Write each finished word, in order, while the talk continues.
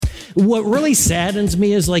What really saddens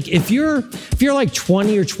me is like, if you're like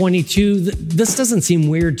 20 or 22, this doesn't seem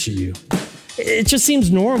weird to you. It just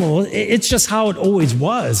seems normal. It's just how it always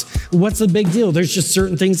was. What's the big deal? There's just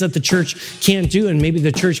certain things that the church can't do, and maybe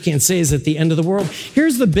the church can't say is at the end of the world.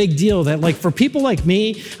 Here's the big deal, that like for people like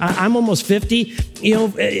me, I'm almost 50,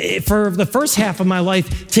 for the first half of my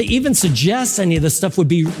life, to even suggest any of this stuff would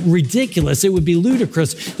be ridiculous. It would be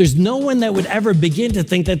ludicrous. There's no one that would ever begin to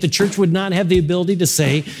think that the church would not have the ability to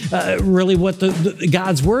say really what the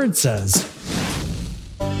God's word says.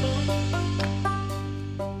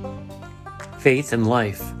 Faith and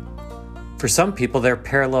life. For some people, they're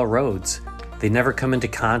parallel roads. They never come into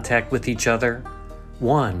contact with each other.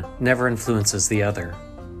 One never influences the other.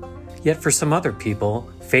 Yet for some other people,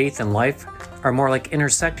 faith and life are more like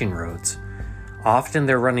intersecting roads. Often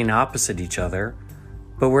they're running opposite each other,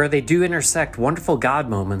 but where they do intersect, wonderful God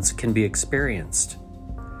moments can be experienced.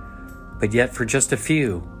 But yet for just a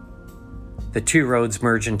few, the two roads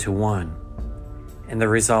merge into one, and the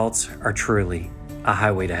results are truly a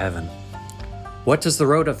highway to heaven. What does the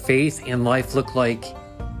road of faith and life look like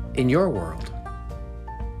in your world?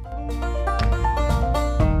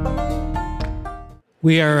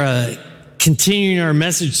 We are continuing our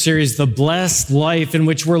message series, The Blessed Life, in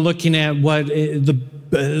which we're looking at what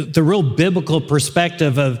the real biblical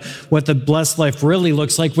perspective of what the blessed life really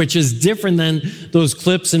looks like, which is different than those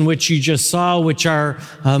clips in which you just saw, which are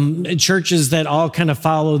churches that all kind of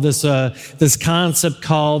follow this concept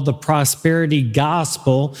called the prosperity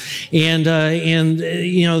gospel. And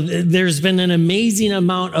there's been an amazing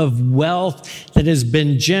amount of wealth that has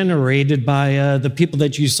been generated by the people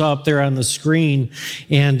that you saw up there on the screen,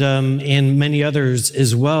 and many others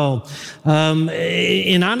as well.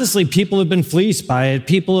 And honestly, people have been fleeced by it.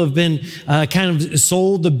 People have been kind of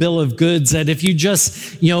sold the bill of goods that if you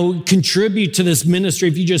just, contribute to this ministry,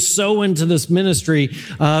 if you just sow into this ministry,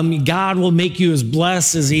 God will make you as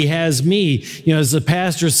blessed as he has me. As the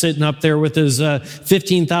pastor sitting up there with his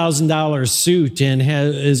 $15,000 suit and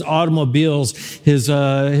his automobiles,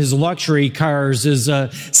 his luxury cars, his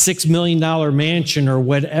 $6 million mansion or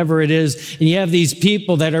whatever it is. And you have these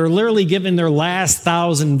people that are literally giving their last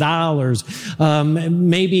 $1,000,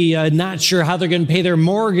 maybe not sure how they're going to pay their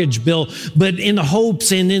mortgage bill, but in the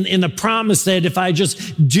hopes and in the promise that if I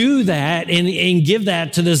just do that and give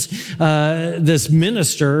that to this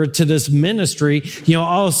minister, to this ministry,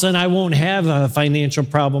 all of a sudden I won't have financial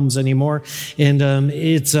problems anymore. And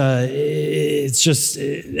it's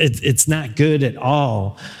not good at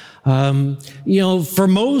all. For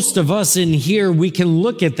most of us in here, we can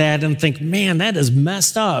look at that and think, man, that is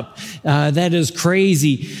messed up. That is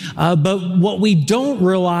crazy. But what we don't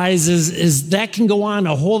realize is that can go on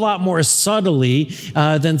a whole lot more subtly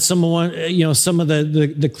than some of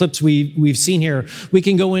the clips we've seen here. We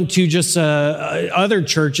can go into just other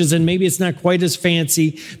churches, and maybe it's not quite as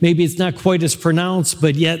fancy, maybe it's not quite as pronounced,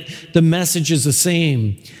 but yet the message is the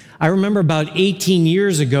same. I remember about 18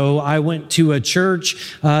 years ago, I went to a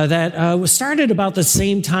church that was started about the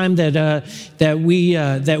same time that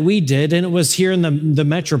we did, and it was here in the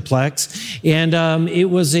Metroplex, and it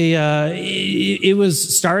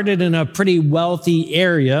was started in a pretty wealthy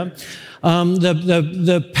area.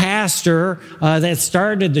 The pastor that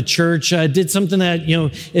started the church did something that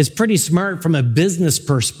is pretty smart from a business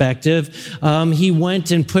perspective. He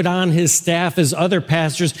went and put on his staff as other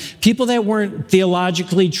pastors, people that weren't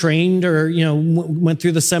theologically trained or went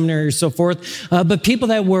through the seminary or so forth, but people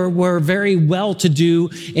that were very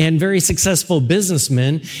well-to-do and very successful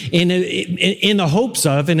businessmen, in the hopes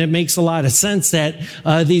of, and it makes a lot of sense, that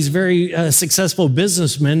these very successful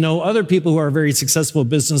businessmen know other people who are very successful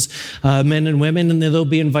business men and women, and they'll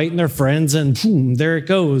be inviting their friends, and boom, there it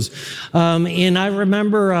goes. And I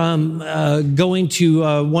remember going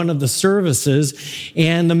to one of the services,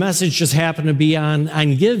 and the message just happened to be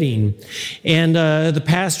on giving. And the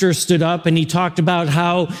pastor stood up and he talked about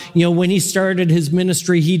how, when he started his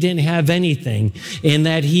ministry, he didn't have anything, and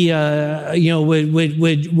that he,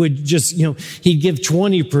 would just, he'd give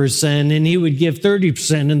 20% and he would give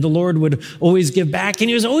 30%, and the Lord would always give back. And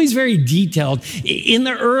he was always very detailed. In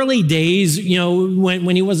the early days,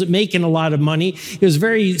 when he wasn't making a lot of money, he was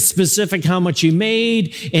very specific how much he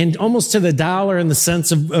made, and almost to the dollar in the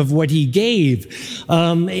sense of what he gave.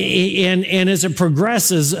 And as it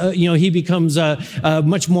progresses, he becomes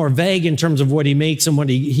much more vague in terms of what he makes and what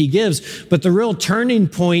he gives. But the real turning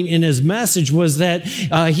point in his message was that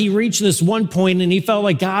he reached this one point and he felt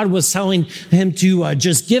like God was telling him to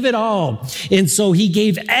just give it all. And so he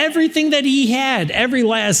gave everything that he had, every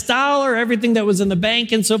last dollar, everything that was in the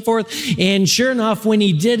bank and so forth. And sure enough, when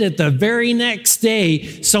he did it, the very next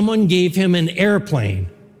day, someone gave him an airplane.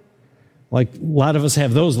 Like a lot of us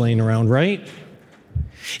have those laying around, right?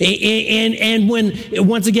 And when,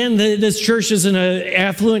 once again, this church is in an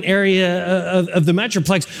affluent area of the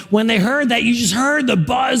Metroplex, when they heard that, you just heard the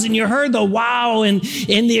buzz and you heard the wow and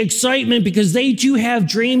the excitement, because they too have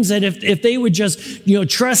dreams that if they would just,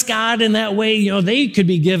 trust God in that way, they could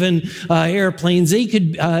be given airplanes. They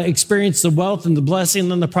could experience the wealth and the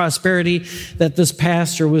blessing and the prosperity that this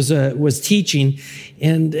pastor was teaching.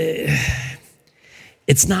 And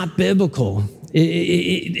it's not biblical.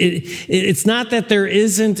 It's not that there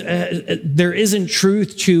isn't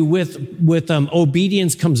truth to with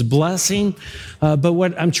obedience comes blessing, but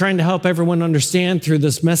what I'm trying to help everyone understand through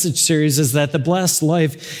this message series is that the blessed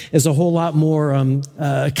life is a whole lot more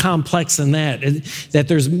complex than that. That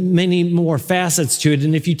there's many more facets to it,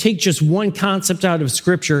 and if you take just one concept out of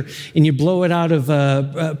Scripture and you blow it out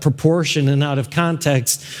of proportion and out of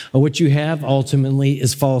context, what you have ultimately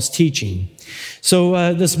is false teaching.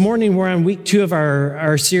 So this morning we're on week 2 of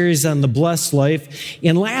our series on the blessed life.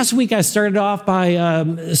 And last week I started off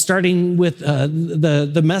by starting with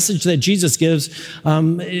the message that Jesus gives.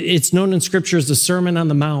 It's known in Scripture as the Sermon on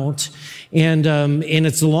the Mount. And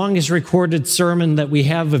it's the longest recorded sermon that we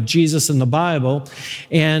have of Jesus in the Bible.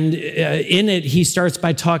 And in it, he starts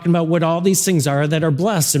by talking about what all these things are that are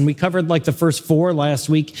blessed. And we covered like the first 4 last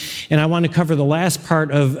week. And I want to cover the last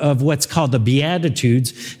part of what's called the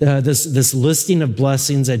Beatitudes, this listing of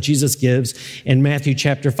blessings that Jesus gives in Matthew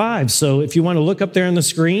chapter 5. So if you want to look up there on the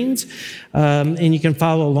screens, and you can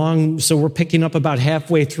follow along. So we're picking up about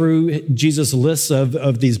halfway through Jesus' lists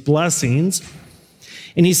of these blessings.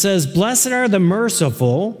 And he says, "Blessed are the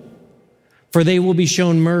merciful, for they will be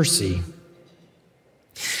shown mercy.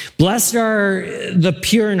 Blessed are the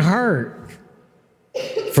pure in heart,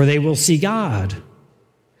 for they will see God.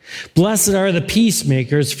 Blessed are the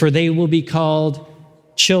peacemakers, for they will be called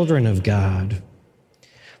children of God.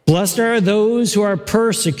 Blessed are those who are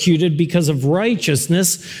persecuted because of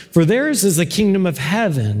righteousness, for theirs is the kingdom of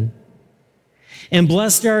heaven. And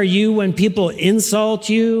blessed are you when people insult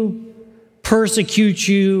you, persecute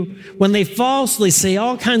you, when they falsely say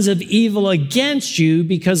all kinds of evil against you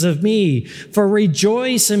because of me. For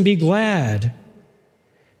rejoice and be glad,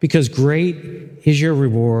 because great is your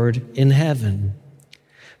reward in heaven.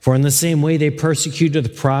 For in the same way they persecuted the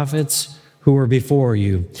prophets who were before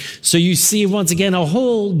you." So you see, once again, a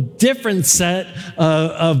whole different set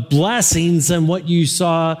of blessings than what you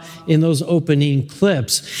saw in those opening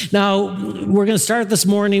clips. Now, we're going to start this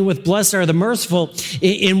morning with blessed are the merciful.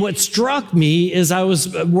 And what struck me as I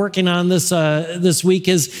was working on this week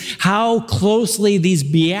is how closely these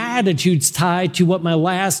Beatitudes tie to what my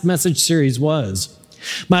last message series was.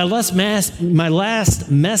 My last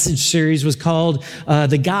message series was called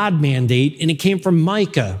The God Mandate, and it came from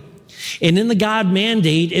Micah. And in the God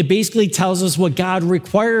mandate, it basically tells us what God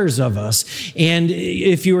requires of us. And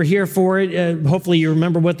if you were here for it, hopefully you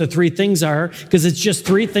remember what the 3 things are, because it's just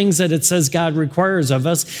 3 things that it says God requires of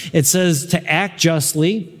us. It says to act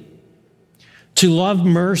justly, to love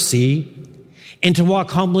mercy, and to walk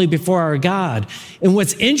humbly before our God. And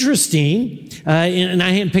what's interesting, and I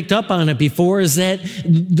hadn't picked up on it before, is that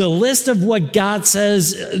the list of what God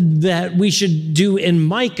says that we should do in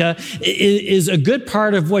Micah is a good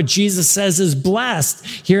part of what Jesus says is blessed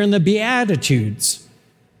here in the Beatitudes.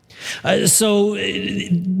 So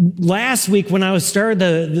last week when I started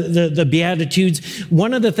the Beatitudes,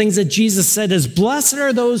 one of the things that Jesus said is, "Blessed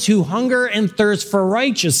are those who hunger and thirst for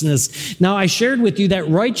righteousness." Now, I shared with you that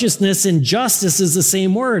righteousness and justice is the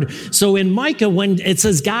same word. So in Micah, when it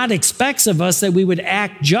says God expects of us that we would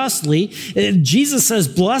act justly, Jesus says,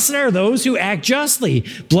 "Blessed are those who act justly.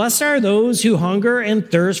 Blessed are those who hunger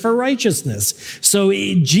and thirst for righteousness." So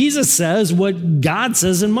Jesus says what God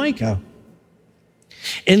says in Micah.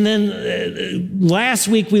 And then last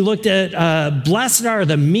week we looked at blessed are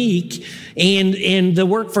the meek, and the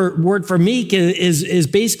word for meek is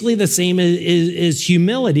basically the same as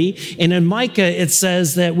humility. And in Micah it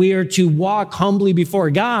says that we are to walk humbly before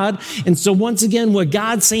God. And so once again, what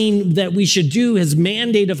God's saying that we should do, his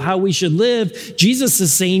mandate of how we should live, Jesus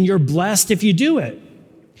is saying you're blessed if you do it.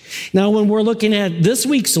 Now, when we're looking at this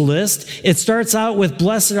week's list, it starts out with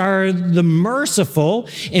blessed are the merciful.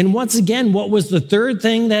 And once again, what was the third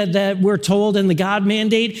thing that we're told in the God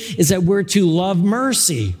mandate is that we're to love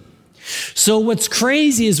mercy. So what's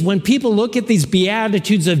crazy is when people look at these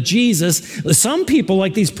Beatitudes of Jesus, some people,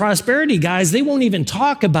 like these prosperity guys, they won't even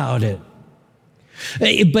talk about it.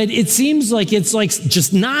 But it seems like it's like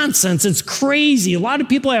just nonsense. It's crazy. A lot of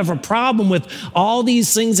people have a problem with all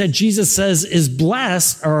these things that Jesus says is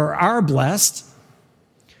blessed or are blessed.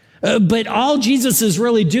 But all Jesus is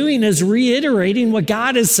really doing is reiterating what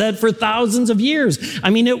God has said for thousands of years.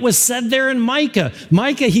 I mean, it was said there in Micah.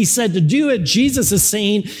 Micah, he said to do it. Jesus is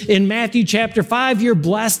saying in Matthew chapter 5, you're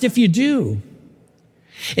blessed if you do.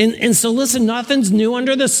 And so listen, nothing's new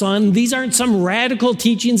under the sun. These aren't some radical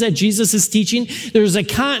teachings that Jesus is teaching. There's a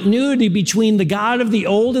continuity between the God of the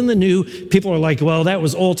old and the new. People are like, well, that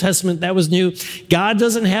was Old Testament, that was new. God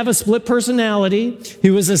doesn't have a split personality.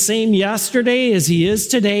 He was the same yesterday as he is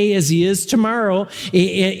today, as he is tomorrow.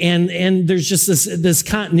 And there's just this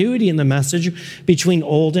continuity in the message between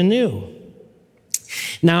old and new.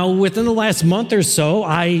 Now, within the last month or so,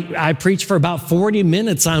 I preached for about 40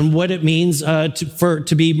 minutes on what it means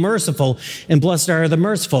to be merciful, and blessed are the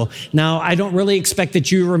merciful. Now, I don't really expect that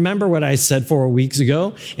you remember what I said 4 weeks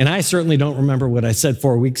ago, and I certainly don't remember what I said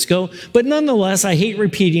 4 weeks ago, but nonetheless, I hate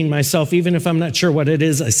repeating myself, even if I'm not sure what it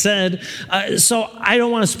is I said. So I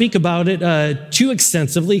don't want to speak about it too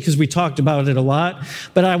extensively, because we talked about it a lot,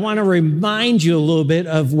 but I want to remind you a little bit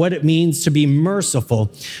of what it means to be merciful.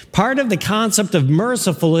 Part of the concept of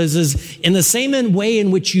merciful is in the same way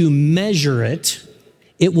in which you measure it,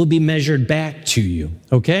 it will be measured back to you,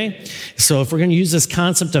 okay? So if we're going to use this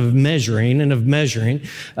concept of measuring,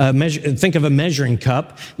 think of a measuring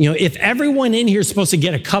cup. You know, if everyone in here is supposed to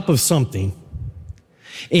get a cup of something,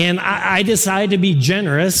 and I decide to be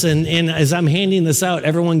generous, and as I'm handing this out,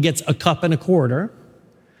 everyone gets a cup and a quarter,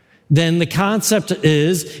 then the concept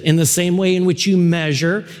is, in the same way in which you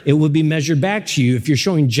measure, it will be measured back to you. If you're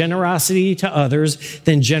showing generosity to others,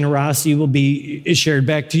 then generosity will be shared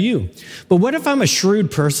back to you. But what if I'm a shrewd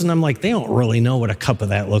person? I'm like, they don't really know what a cup of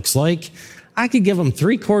that looks like. I could give them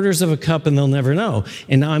 3/4 of a cup and they'll never know.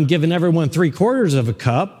 And now I'm giving everyone 3/4 of a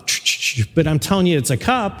cup, but I'm telling you it's a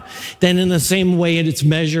cup. Then in the same way it's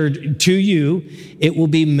measured to you, it will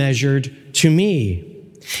be measured to me.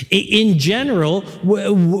 In general,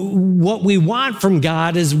 what we want from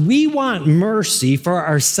God is we want mercy for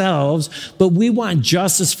ourselves, but we want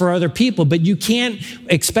justice for other people. But you can't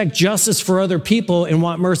expect justice for other people and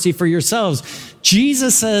want mercy for yourselves.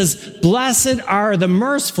 Jesus says, blessed are the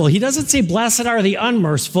merciful. He doesn't say blessed are the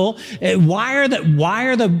unmerciful. Why are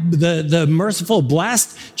the merciful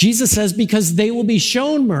blessed? Jesus says because they will be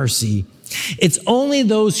shown mercy. It's only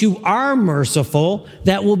those who are merciful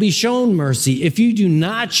that will be shown mercy. If you do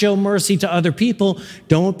not show mercy to other people,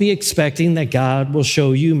 don't be expecting that God will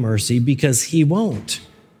show you mercy, because he won't.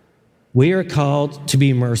 We are called to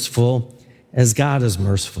be merciful as God is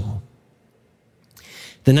merciful.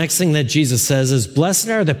 The next thing that Jesus says is, blessed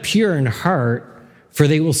are the pure in heart, for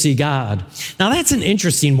they will see God. Now that's an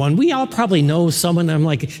interesting one. We all probably know someone. I'm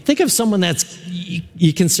like, think of someone that's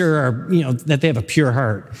you consider that they have a pure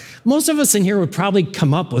heart. Most of us in here would probably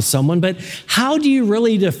come up with someone, but how do you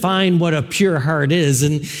really define what a pure heart is?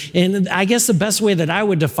 And I guess the best way that I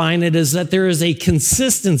would define it is that there is a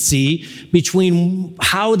consistency between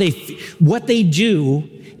what they do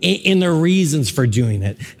in their reasons for doing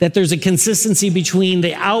it. That there's a consistency between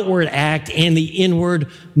the outward act and the inward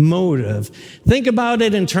motive. Think about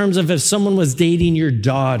it in terms of if someone was dating your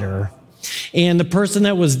daughter, and the person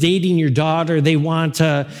that was dating your daughter, they want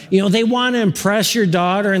to impress your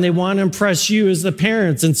daughter, and they want to impress you as the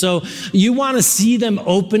parents. And so you want to see them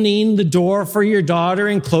opening the door for your daughter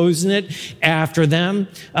and closing it after them.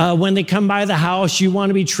 When they come by the house, you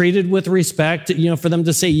want to be treated with respect, for them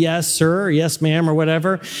to say, yes, sir, or yes, ma'am, or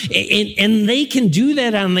whatever. And they can do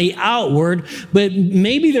that on the outward, but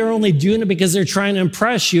maybe they're only doing it because they're trying to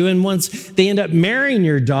impress you. And once they end up marrying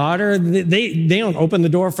your daughter, they don't open the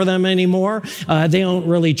door for them anymore. They don't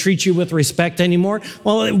really treat you with respect anymore.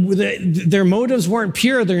 Well, their motives weren't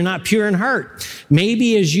pure. They're not pure in heart.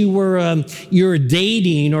 Maybe as you were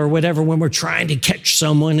dating or whatever, when we're trying to catch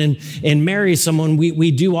someone and marry someone,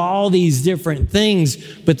 we do all these different things.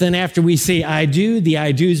 But then after we say I do, the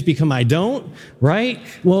I do's become I don't, right?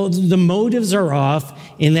 Well, the motives are off,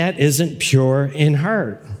 and that isn't pure in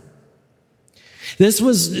heart. This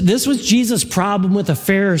was Jesus' problem with the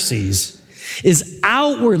Pharisees. Is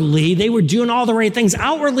outwardly, they were doing all the right things.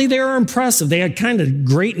 Outwardly, they were impressive. They had kind of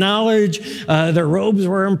great knowledge. Their robes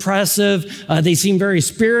were impressive. They seemed very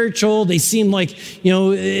spiritual. They seemed like,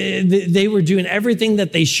 they were doing everything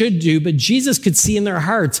that they should do. But Jesus could see in their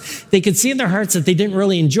hearts. They could see in their hearts that they didn't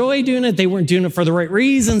really enjoy doing it. They weren't doing it for the right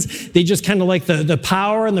reasons. They just kind of like the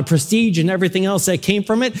power and the prestige and everything else that came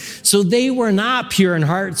from it. So they were not pure in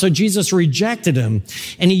heart. So Jesus rejected them.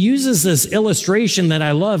 And he uses this illustration that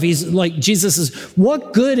I love. He's like, Jesus says,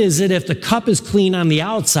 what good is it if the cup is clean on the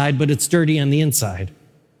outside, but it's dirty on the inside?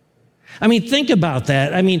 I mean, think about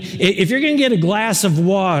that. I mean, if you're going to get a glass of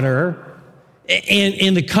water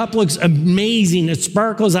And the cup looks amazing. It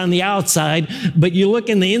sparkles on the outside, but you look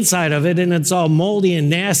in the inside of it and it's all moldy and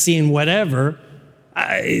nasty and whatever.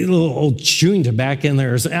 A little old chewing tobacco in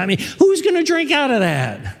there. I mean, who's going to drink out of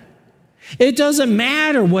that? It doesn't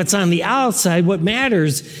matter what's on the outside. What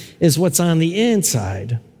matters is what's on the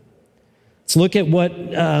inside. Let's look at what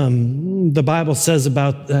the Bible says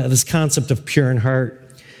about this concept of pure in heart.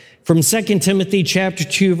 From 2 Timothy chapter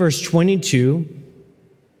 2, verse 22,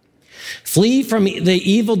 flee from the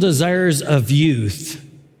evil desires of youth.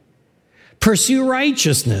 Pursue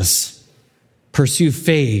righteousness. Pursue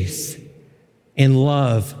faith and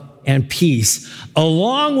love and peace,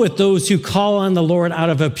 along with those who call on the Lord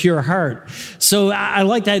out of a pure heart. So I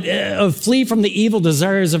like that, flee from the evil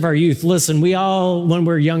desires of our youth. Listen, we all, when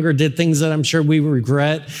we're younger, did things that I'm sure we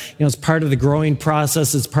regret. It's part of the growing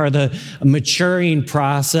process. It's part of the maturing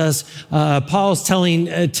process. Paul's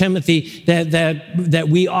telling Timothy that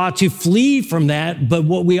we ought to flee from that, but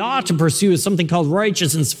what we ought to pursue is something called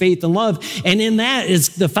righteousness, faith, and love. And in that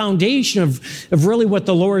is the foundation of really what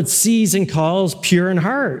the Lord sees and calls pure in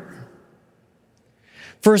heart.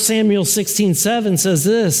 1 Samuel 16:7 says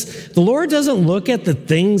this: the Lord doesn't look at the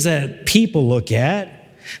things that people look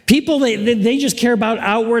at. People, they just care about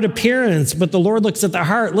outward appearance, but the Lord looks at the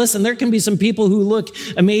heart. Listen, there can be some people who look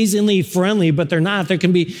amazingly friendly, but they're not. There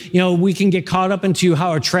can be, we can get caught up into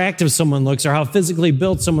how attractive someone looks or how physically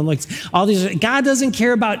built someone looks. All these, God doesn't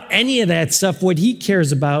care about any of that stuff. What he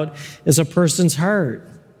cares about is a person's heart.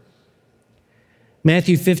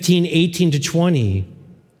 Matthew 15:18-20.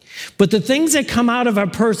 But the things that come out of a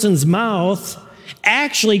person's mouth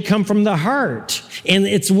actually come from the heart. And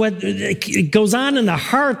it's what it goes on in the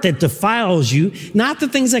heart that defiles you, not the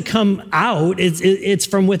things that come out. It's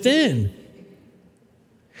from within.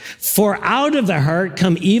 For out of the heart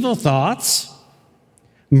come evil thoughts,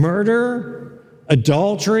 murder,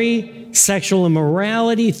 adultery, sexual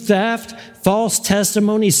immorality, theft, false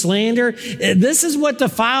testimony, slander. This is what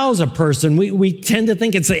defiles a person. We tend to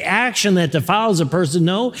think it's the action that defiles a person.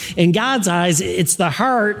 No, in God's eyes, it's the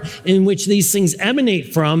heart in which these things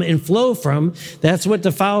emanate from and flow from. That's what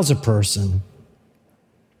defiles a person.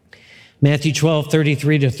 Matthew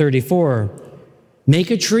 12:33-34.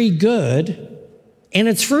 Make a tree good, and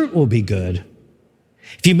its fruit will be good.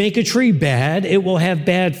 If you make a tree bad, it will have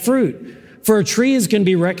bad fruit. For a tree is going to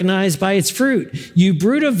be recognized by its fruit. You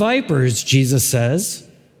brood of vipers, Jesus says.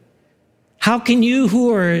 How can you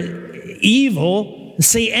who are evil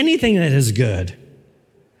say anything that is good?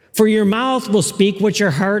 For your mouth will speak what your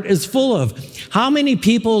heart is full of. How many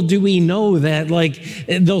people do we know that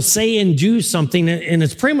they'll say and do something and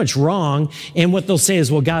it's pretty much wrong, and what they'll say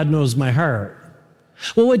is, well, God knows my heart.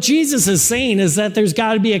 Well, what Jesus is saying is that there's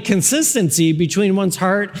got to be a consistency between one's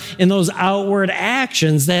heart and those outward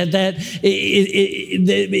actions, that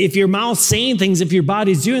if your mouth's saying things, if your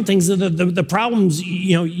body's doing things, the problem's,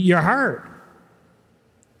 your heart.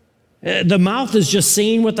 The mouth is just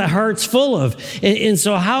saying what the heart's full of. And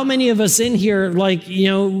so how many of us in here,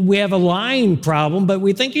 we have a lying problem, but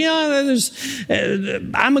we think,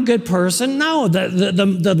 I'm a good person. No,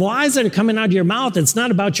 the lies that are coming out of your mouth, it's not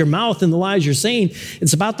about your mouth and the lies you're saying.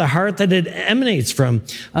 It's about the heart that it emanates from.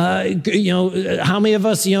 How many of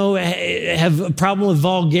us, have a problem with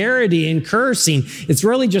vulgarity and cursing? It's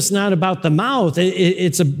really just not about the mouth.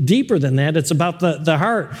 It's deeper than that. It's about the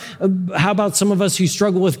heart. How about some of us who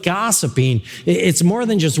struggle with gossiping? It's more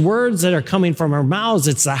than just words that are coming from our mouths.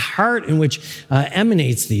 It's the heart in which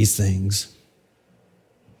emanates these things.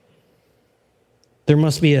 There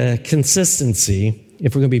must be a consistency,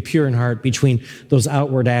 if we're going to be pure in heart, between those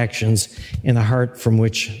outward actions and the heart from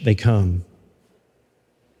which they come.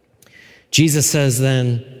 Jesus says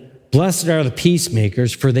then, blessed are the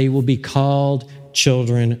peacemakers, for they will be called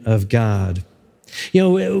children of God.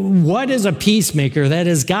 What is a peacemaker? That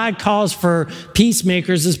is, God calls for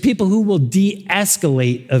peacemakers as people who will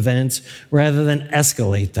de-escalate events rather than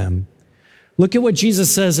escalate them. Look at what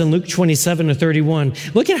Jesus says in Luke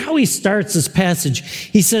 27-31. Look at how he starts this passage.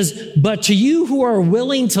 He says, but to you who are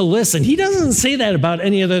willing to listen. He doesn't say that about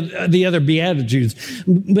any of the other Beatitudes.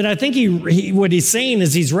 But I think what he's saying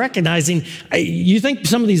is he's recognizing, you think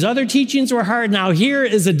some of these other teachings were hard? Now here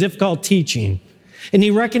is a difficult teaching. And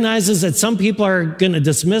he recognizes that some people are going to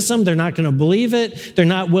dismiss him. They're not going to believe it. They're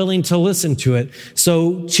not willing to listen to it.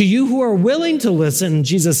 So to you who are willing to listen,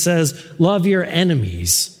 Jesus says, love your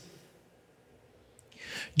enemies.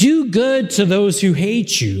 Do good to those who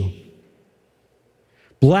hate you.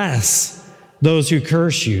 Bless those who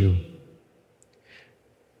curse you.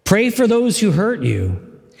 Pray for those who hurt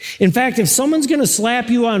you. In fact, if someone's going to slap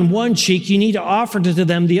you on one cheek, you need to offer to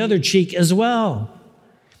them the other cheek as well.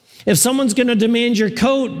 If someone's going to demand your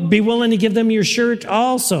coat, be willing to give them your shirt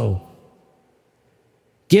also.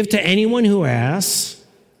 Give to anyone who asks.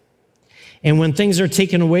 And when things are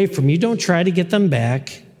taken away from you, don't try to get them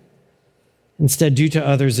back. Instead, do to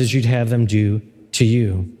others as you'd have them do to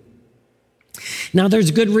you. Now,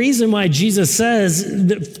 there's good reason why Jesus says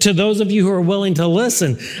to those of you who are willing to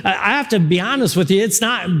listen. I have to be honest with you. It's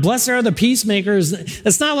not, blessed are the peacemakers.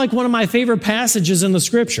 It's not like one of my favorite passages in the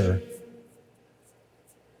scripture.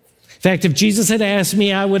 In fact, if Jesus had asked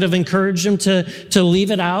me, I would have encouraged him to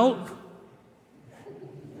leave it out.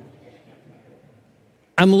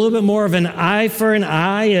 I'm a little bit more of an eye for an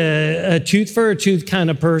eye, a tooth for a tooth kind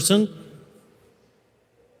of person.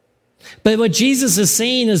 But what Jesus is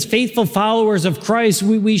saying is, faithful followers of Christ,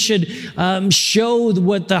 we should show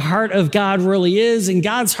what the heart of God really is. And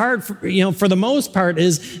God's heart, for the most part,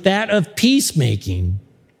 is that of peacemaking.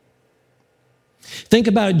 Think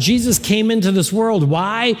about it. Jesus came into this world.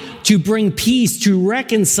 Why? To bring peace, to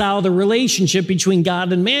reconcile the relationship between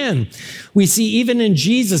God and man. We see even in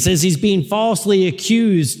Jesus, as he's being falsely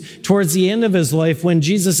accused towards the end of his life, when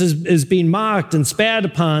Jesus is being mocked and spat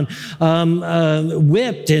upon,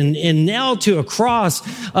 whipped and nailed to a cross,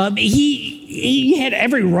 he had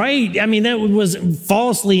every right. I mean, that was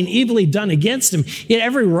falsely and evilly done against him. He had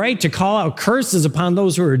every right to call out curses upon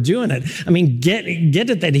those who were doing it. I mean, get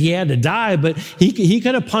it that he had to die, but he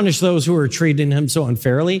could have punished those who were treating him so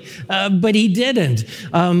unfairly, but he didn't.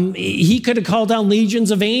 He could have called down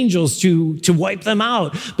legions of angels to wipe them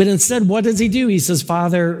out, but instead, what does he do? He says,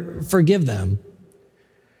 Father, forgive them,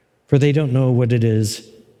 for they don't know what it is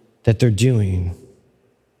that they're doing.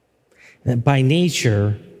 And by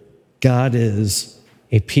nature, God is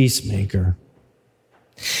a peacemaker.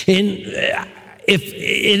 And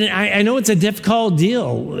I know it's a difficult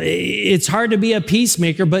deal. It's hard to be a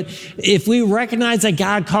peacemaker, but if we recognize that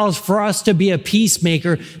God calls for us to be a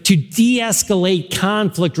peacemaker, to de-escalate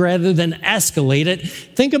conflict rather than escalate it,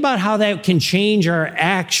 think about how that can change our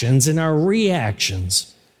actions and our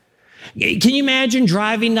reactions. Can you imagine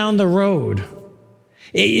driving down the road?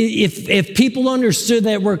 If people understood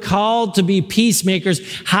that we're called to be peacemakers,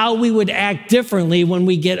 how we would act differently when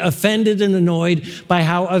we get offended and annoyed by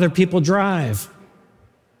how other people drive.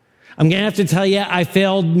 I'm going to have to tell you, I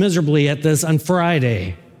failed miserably at this on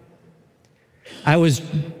Friday. I was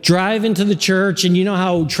driving to the church, and you know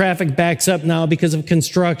how traffic backs up now because of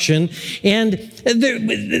construction, and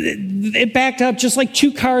it backed up just like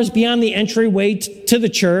 2 cars beyond the entryway to the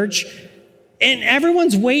church. And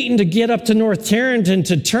everyone's waiting to get up to North Tarrenton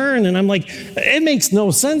to turn. And I'm like, it makes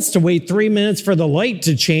no sense to wait 3 minutes for the light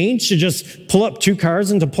to change, to just pull up 2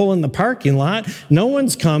 cars and to pull in the parking lot. No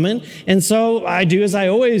one's coming. And so I do as I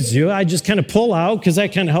always do. I just kind of pull out, because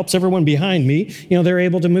that kind of helps everyone behind me. They're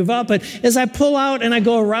able to move up. But as I pull out and I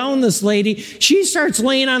go around this lady, she starts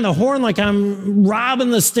laying on the horn like I'm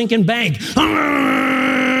robbing the stinking bank.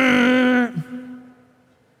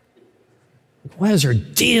 What is her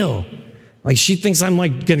deal? Like, she thinks I'm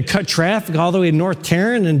like going to cut traffic all the way to North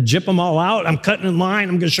Tarrant and jip them all out. I'm cutting in line.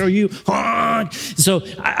 I'm going to show you. So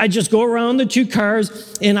I just go around the 2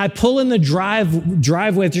 cars and I pull in the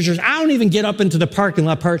driveway of the church. I don't even get up into the parking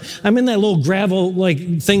lot part. I'm in that little gravel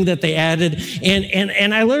like thing that they added.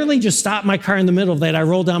 And I literally just stop my car in the middle of that. I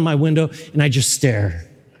roll down my window and I just stare.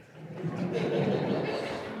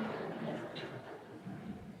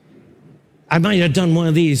 I might have done one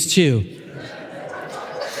of these too.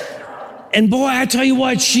 And boy, I tell you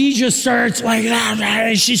what, she just starts like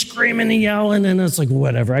that. She's screaming and yelling, and it's like,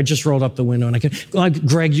 whatever. I just rolled up the window, and I go, like,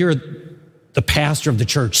 Greg, you're the pastor of the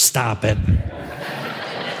church. Stop it.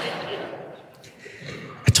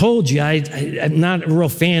 I told you, I'm not a real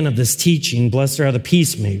fan of this teaching. Blessed are the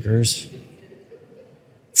peacemakers.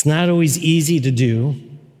 It's not always easy to do.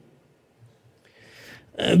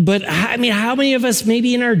 But I mean, how many of us,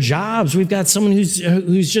 maybe in our jobs, we've got someone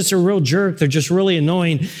who's just a real jerk. They're just really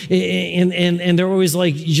annoying, and they're always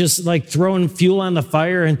like just like throwing fuel on the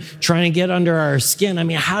fire and trying to get under our skin. I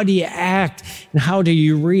mean, how do you act and how do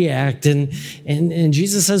you react? And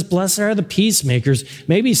Jesus says, "Blessed are the peacemakers."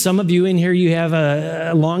 Maybe some of you in here, you have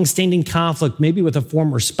a long-standing conflict, maybe with a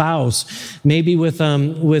former spouse, maybe with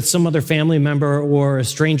some other family member, or a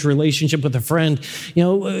strange relationship with a friend.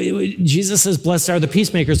 Jesus says, "Blessed are the peacemakers."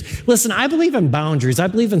 peacemakers. Listen, I believe in boundaries. I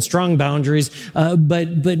believe in strong boundaries. But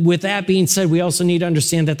with that being said, we also need to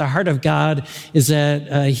understand that the heart of God is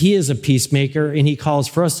that he is a peacemaker, and he calls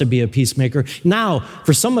for us to be a peacemaker. Now,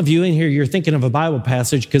 for some of you in here, you're thinking of a Bible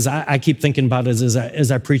passage, because I keep thinking about it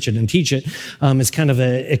as I preach it and teach it. It's kind of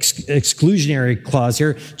an exclusionary clause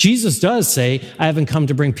here. Jesus does say, I haven't come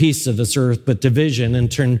to bring peace to this earth, but division,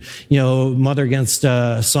 and turn, mother against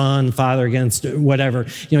son, father against whatever.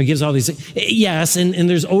 He gives all these things. Yes, and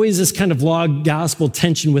there's always this kind of law gospel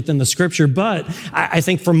tension within the scripture, but I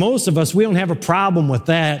think for most of us, we don't have a problem with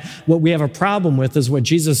that. What we have a problem with is what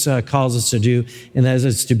Jesus calls us to do, and that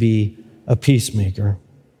is to be a peacemaker.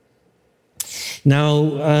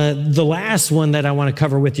 Now, the last one that I want to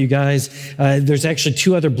cover with you guys, there's actually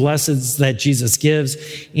two other blessings that Jesus gives,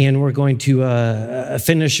 and we're going to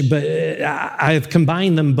finish, but I've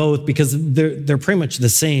combined them both because they're pretty much the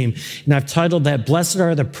same, and I've titled that, Blessed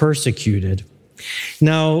are the Persecuted.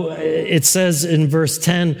 Now, it says in verse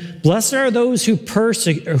 10, Blessed are those who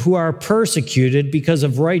are persecuted because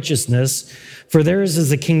of righteousness, for theirs is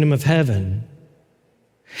the kingdom of heaven.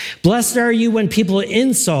 Blessed are you when people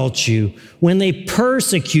insult you, when they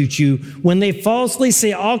persecute you, when they falsely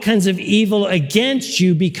say all kinds of evil against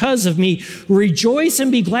you because of me. Rejoice and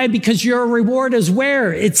be glad, because your reward is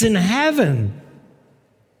where? It's in heaven.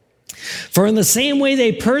 For in the same way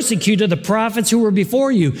they persecuted the prophets who were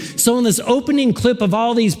before you. So in this opening clip of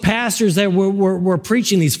all these pastors that were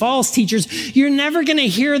preaching, these false teachers, you're never going to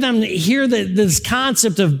hear them hear this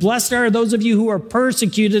concept of blessed are those of you who are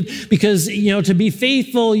persecuted because, to be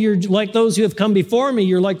faithful, you're like those who have come before me.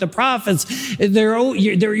 You're like the prophets. You're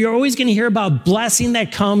always going to hear about blessing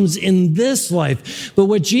that comes in this life. But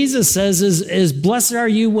what Jesus says is blessed are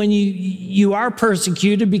you when you are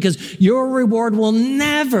persecuted, because your reward will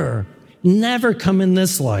never come in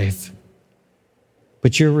this life,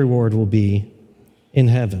 but your reward will be in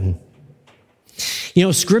heaven.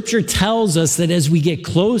 Scripture tells us that as we get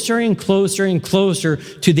closer and closer and closer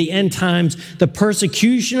to the end times, the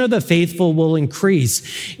persecution of the faithful will increase.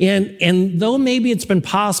 And though maybe it's been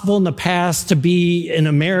possible in the past to be an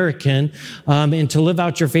American and to live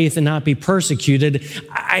out your faith and not be persecuted,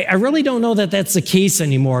 I really don't know that that's the case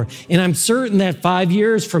anymore. And I'm certain that 5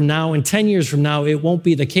 years from now and 10 years from now, it won't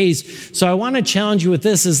be the case. So I want to challenge you with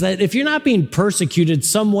this, is that if you're not being persecuted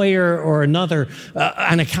some way or another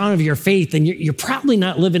on account of your faith, then you're probably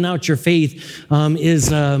not living out your faith is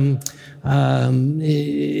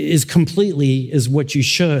completely is what you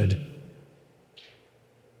should,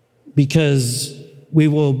 because we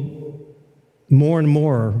will more and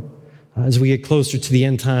more, as we get closer to the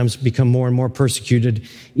end times, become more and more persecuted,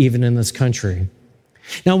 even in this country.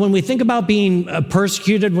 Now, when we think about being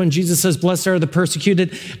persecuted, when Jesus says, blessed are the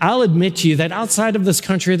persecuted, I'll admit to you that outside of this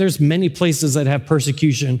country, there's many places that have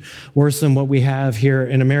persecution worse than what we have here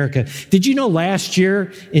in America. Did you know last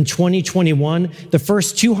year in 2021, the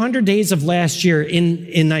first 200 days of last year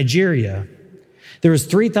in Nigeria, there was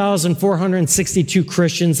 3,462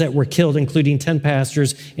 Christians that were killed, including 10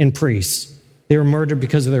 pastors and priests. They were murdered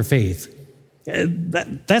because of their faith.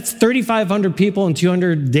 That's 3,500 people in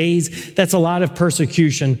 200 days. That's a lot of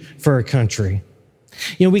persecution for a country.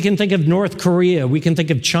 We can think of North Korea. We can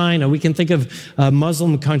think of China. We can think of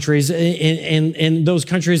Muslim countries. In those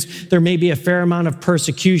countries, there may be a fair amount of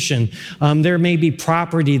persecution. There may be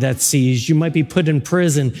property that's seized. You might be put in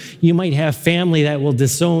prison. You might have family that will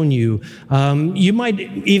disown you. You might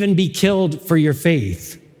even be killed for your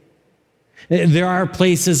faith. There are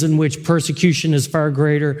places in which persecution is far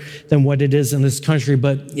greater than what it is in this country,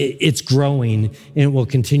 but it's growing and it will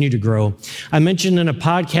continue to grow. I mentioned in a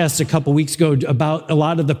podcast a couple weeks ago about a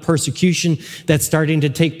lot of the persecution that's starting to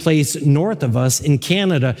take place north of us in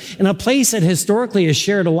Canada, in a place that historically has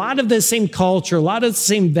shared a lot of the same culture, a lot of the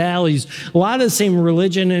same values, a lot of the same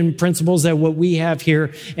religion and principles that what we have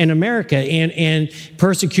here in America. And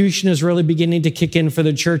persecution is really beginning to kick in for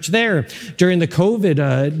the church there. Get the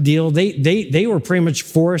COVID deal, they were pretty much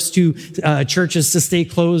forced to churches to stay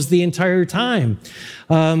closed the entire time.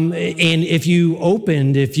 And if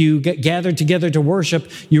you gathered together to worship,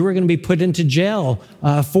 you were going to be put into jail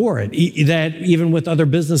for it, that even with other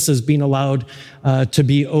businesses being allowed to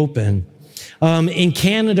be open. In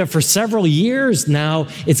Canada, for several years now,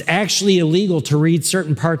 it's actually illegal to read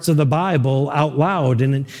certain parts of the Bible out loud,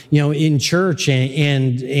 and in church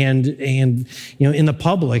and in the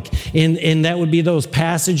public, and that would be those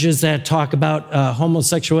passages that talk about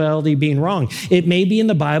homosexuality being wrong. It may be in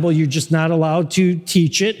the Bible, you're just not allowed to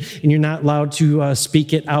teach it, and you're not allowed to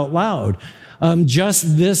speak it out loud.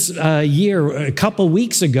 Just this year, a couple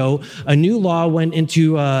weeks ago, a new law went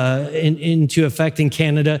into effect in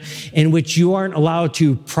Canada in which you aren't allowed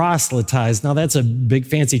to proselytize. Now, that's a big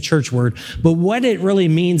fancy church word, but what it really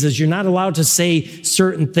means is you're not allowed to say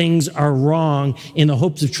certain things are wrong in the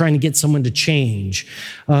hopes of trying to get someone to change.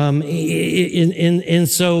 And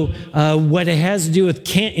so what it has to do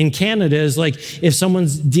with in Canada is like if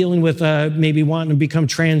someone's dealing with maybe wanting to become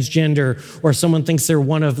transgender, or someone thinks they're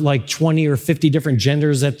one of like 20 or 50 different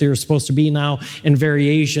genders that they're supposed to be now, and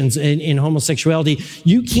variations in homosexuality,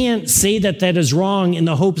 you can't say that that is wrong in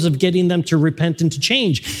the hopes of getting them to repent and to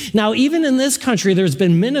change. Now, even in this country, there's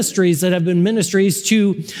been ministries that have been ministries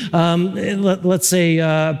to, let's say,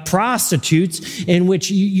 prostitutes, in which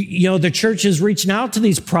the church is reaching out to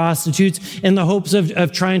these prostitutes in the hopes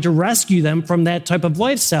of trying to rescue them from that type of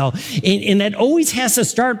lifestyle. And that always has to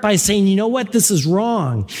start by saying, you know what, this is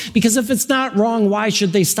wrong. Because if it's not wrong, why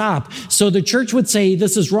should they stop? So the church would say,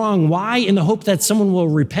 this is wrong. Why? In the hope that someone will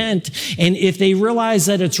repent. And if they realize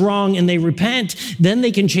that it's wrong and they repent, then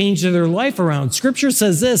they can change their life around. Scripture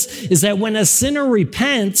says this, is that when a sinner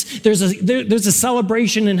repents, there's a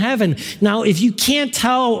celebration in heaven. Now, if you can't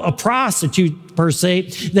tell a prostitute, per se,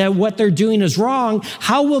 that what they're doing is wrong,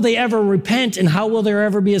 how will they ever repent, and how will there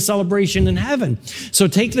ever be a celebration in heaven? So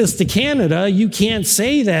take this to Canada. You can't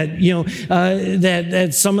say that,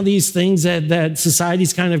 that some of these things that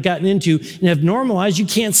society's kind of gotten into and have normalized, you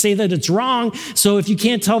can't say that it's wrong. So if you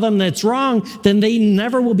can't tell them that's wrong, then they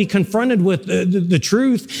never will be confronted with the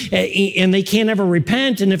truth, and they can't ever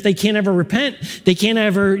repent. And if they can't ever repent, they can't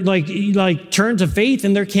ever like turn to faith,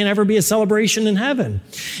 and there can't ever be a celebration in heaven.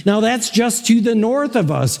 Now that's just to the north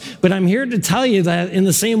of us. But I'm here to tell you that in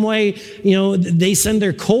the same way, they send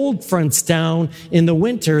their cold fronts down in the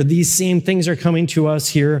winter, these same things are coming to us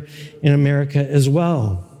here in America as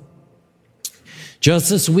well.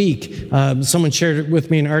 Just this week, someone shared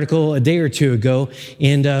with me an article a day or two ago,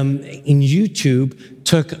 and in YouTube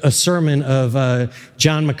took a sermon of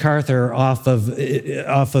John MacArthur off of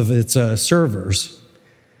its servers.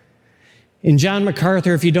 And John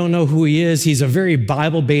MacArthur, if you don't know who he is, he's a very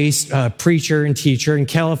Bible-based preacher and teacher in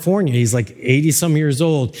California. He's like 80-some years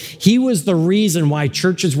old. He was the reason why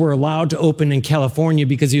churches were allowed to open in California,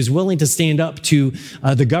 because he was willing to stand up to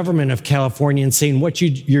the government of California and saying what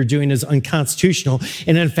you're doing is unconstitutional.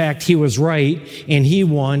 And in fact, he was right, and he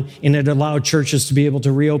won, and it allowed churches to be able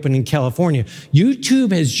to reopen in California.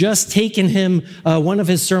 YouTube has just taken him one of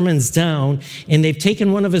his sermons down, and they've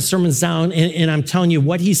taken one of his sermons down, and I'm telling you,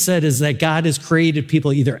 what he said is that God has created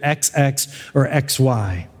people either XX or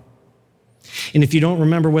XY. And if you don't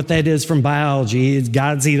remember what that is from biology,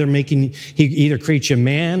 God's he either creates you a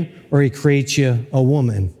man or he creates you a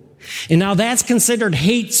woman. And now that's considered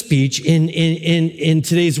hate speech in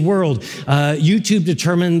today's world. YouTube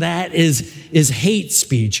determined that is hate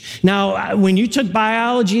speech. Now, when you took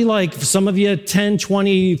biology, like some of you 10,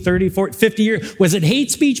 20, 30, 40, 50 years, was it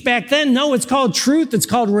hate speech back then? No, it's called truth. It's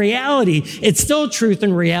called reality. It's still truth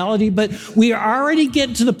and reality, but we are already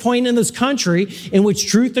getting to the point in this country in which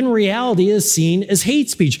truth and reality is seen as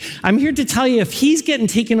hate speech. I'm here to tell you, if he's getting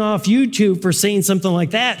taken off YouTube for saying something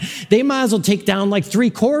like that, they might as well take down like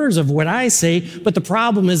 3/4 of what I say, but the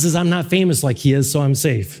problem is I'm not famous like he is, so I'm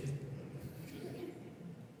safe.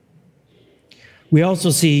 We also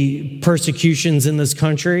see persecutions in this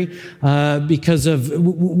country because of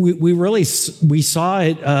we saw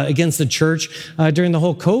it against the church during the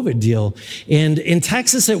whole COVID deal. And in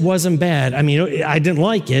Texas, it wasn't bad. I mean, I didn't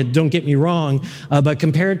like it, don't get me wrong, but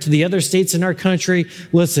compared to the other states in our country,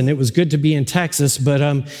 listen, it was good to be in Texas. But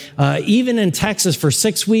even in Texas for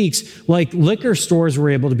 6 weeks, like liquor stores were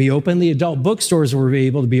able to be open, the adult bookstores were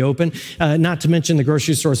able to be open, not to mention the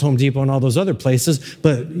grocery stores, Home Depot, and all those other places.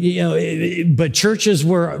 But but churches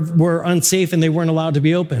were unsafe and they weren't allowed to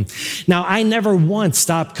be open. Now, I never once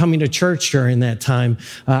stopped coming to church during that time.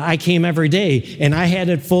 I came every day, and I had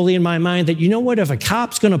it fully in my mind that, you know what, if a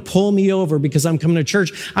cop's going to pull me over because I'm coming to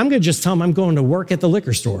church, I'm going to just tell him I'm going to work at the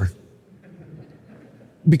liquor store.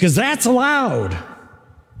 Because that's allowed.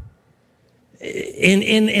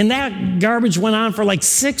 And that garbage went on for like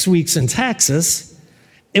 6 weeks in Texas.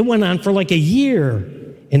 It went on for like a year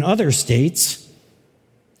in other states.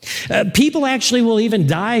 People actually will even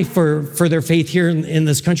die for their faith here in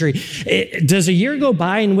this country. Does a year go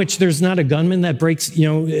by in which there's not a gunman that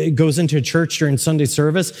goes into a church during Sunday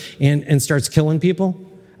service and starts killing people?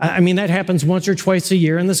 I mean, that happens once or twice a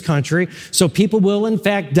year in this country. So people will, in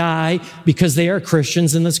fact, die because they are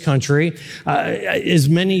Christians in this country. As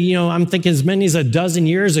many, I'm thinking as many as a dozen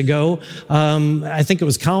years ago, I think it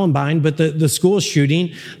was Columbine, but the school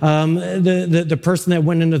shooting, the person that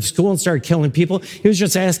went into the school and started killing people, he was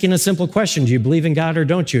just asking a simple question: do you believe in God or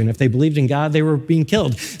don't you? And if they believed in God, they were being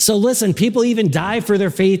killed. So listen, people even die for their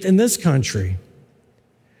faith in this country.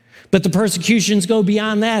 But the persecutions go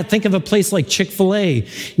beyond that. Think of a place like Chick-fil-A.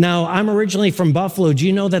 Now, I'm originally from Buffalo. Do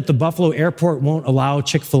you know that the Buffalo airport won't allow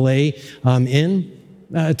Chick-fil-A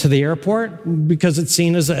to the airport? Because it's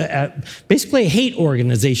seen as basically a hate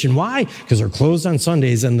organization. Why? Because they're closed on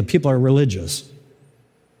Sundays and the people are religious.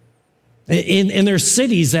 And there's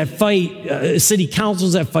cities that fight, city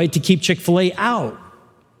councils that fight to keep Chick-fil-A out.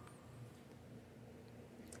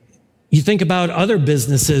 You think about other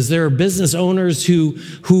businesses. There are business owners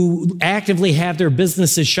who actively have their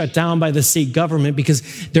businesses shut down by the state government because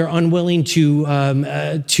they're unwilling to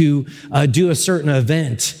do a certain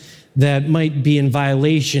event that might be in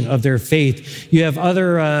violation of their faith. You have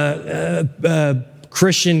other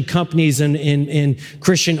Christian companies and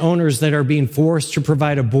Christian owners that are being forced to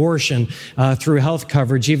provide abortion through health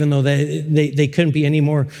coverage, even though they couldn't be any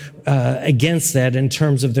more against that in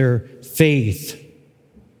terms of their faith.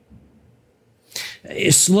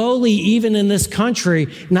 Slowly, even in this country,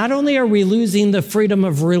 not only are we losing the freedom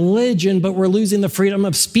of religion, but we're losing the freedom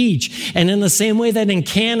of speech. And in the same way that in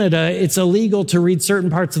Canada, it's illegal to read certain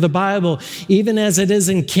parts of the Bible, even as it is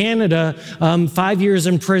in Canada, 5 years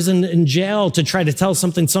in prison and jail to try to tell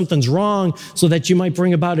something's wrong so that you might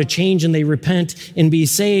bring about a change and they repent and be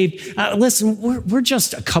saved. Listen, we're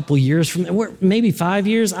just a couple years from that. We're maybe 5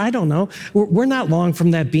 years. I don't know. We're not long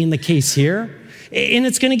from that being the case here. And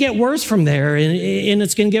it's going to get worse from there, and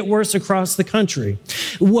it's going to get worse across the country.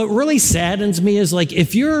 What really saddens me is, like,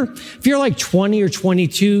 if you're like 20 or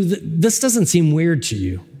 22, this doesn't seem weird to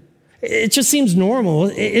you. It just seems normal.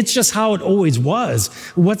 It's just how it always was.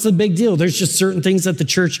 What's the big deal? There's just certain things that the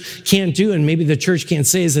church can't do, and maybe the church can't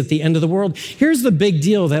say is at the end of the world. Here's the big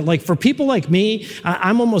deal: that, like, for people like me,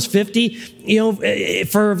 I'm almost 50,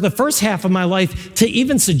 for the first half of my life, to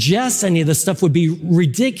even suggest any of this stuff would be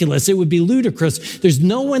ridiculous. It would be ludicrous. There's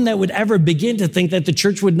no one that would ever begin to think that the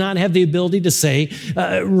church would not have the ability to say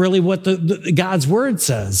really what the God's word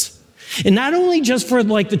says. And not only just for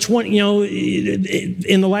like the 20,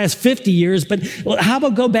 in the last 50 years, but how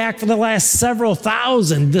about go back for the last several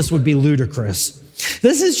thousand? This would be ludicrous.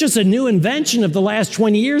 This is just a new invention of the last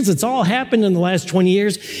 20 years. It's all happened in the last 20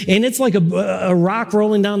 years. And it's like a rock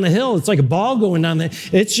rolling down the hill. It's like a ball going down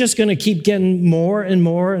it's just going to keep getting more and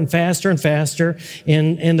more and faster.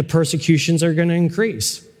 And the persecutions are going to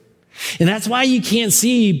increase. And that's why you can't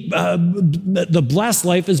see the blessed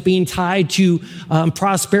life as being tied to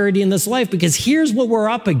prosperity in this life, because here's what we're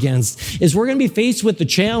up against, is we're going to be faced with the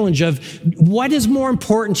challenge of what is more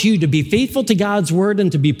important to you: to be faithful to God's word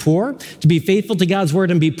and to be poor, to be faithful to God's word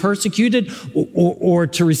and be persecuted, or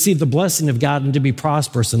to receive the blessing of God and to be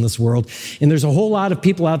prosperous in this world. And there's a whole lot of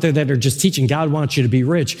people out there that are just teaching God wants you to be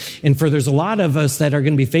rich. And there's a lot of us that are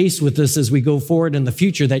going to be faced with this as we go forward in the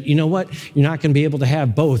future, that, you know what, you're not going to be able to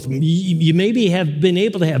have both. You maybe have been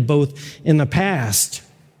able to have both in the past,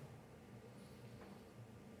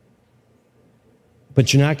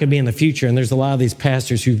 but you're not going to be in the future. And there's a lot of these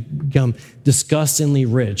pastors who've become disgustingly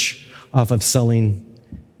rich off of selling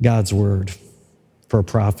God's word for a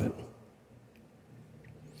profit.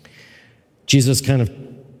 Jesus kind of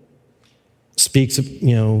speaks of,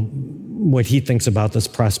 what he thinks about this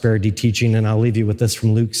prosperity teaching, and I'll leave you with this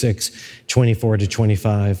from Luke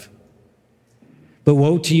 6:24-25. But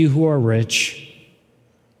woe to you who are rich,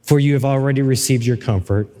 for you have already received your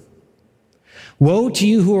comfort. Woe to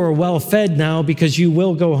you who are well fed now, because you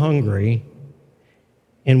will go hungry.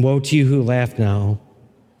 And woe to you who laugh now,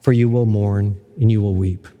 for you will mourn and you will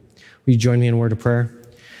weep. Will you join me in a word of prayer?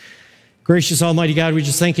 Gracious Almighty God, we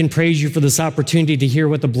just thank and praise you for this opportunity to hear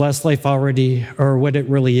what the blessed life already, or what it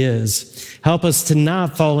really is. Help us to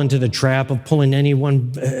not fall into the trap of pulling any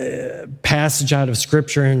one passage out of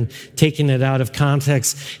Scripture and taking it out of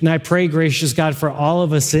context. And I pray, gracious God, for all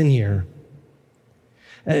of us in here,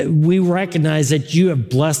 we recognize that you have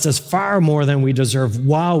blessed us far more than we deserve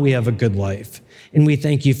while we have a good life, and we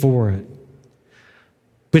thank you for it.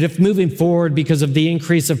 But if moving forward, because of the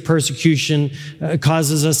increase of persecution,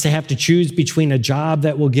 causes us to have to choose between a job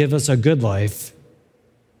that will give us a good life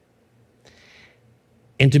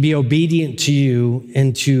and to be obedient to you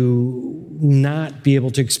and to not be able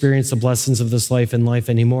to experience the blessings of this life and life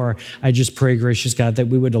anymore, I just pray, gracious God, that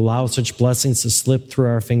we would allow such blessings to slip through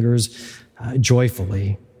our fingers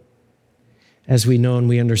joyfully. as we know and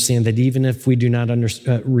we understand that even if we do not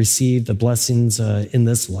receive the blessings in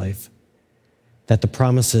this life, that the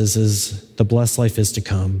promise is the blessed life is to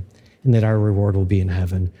come and that our reward will be in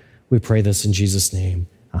heaven. We pray this in Jesus' name.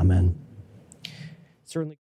 Amen. Certainly.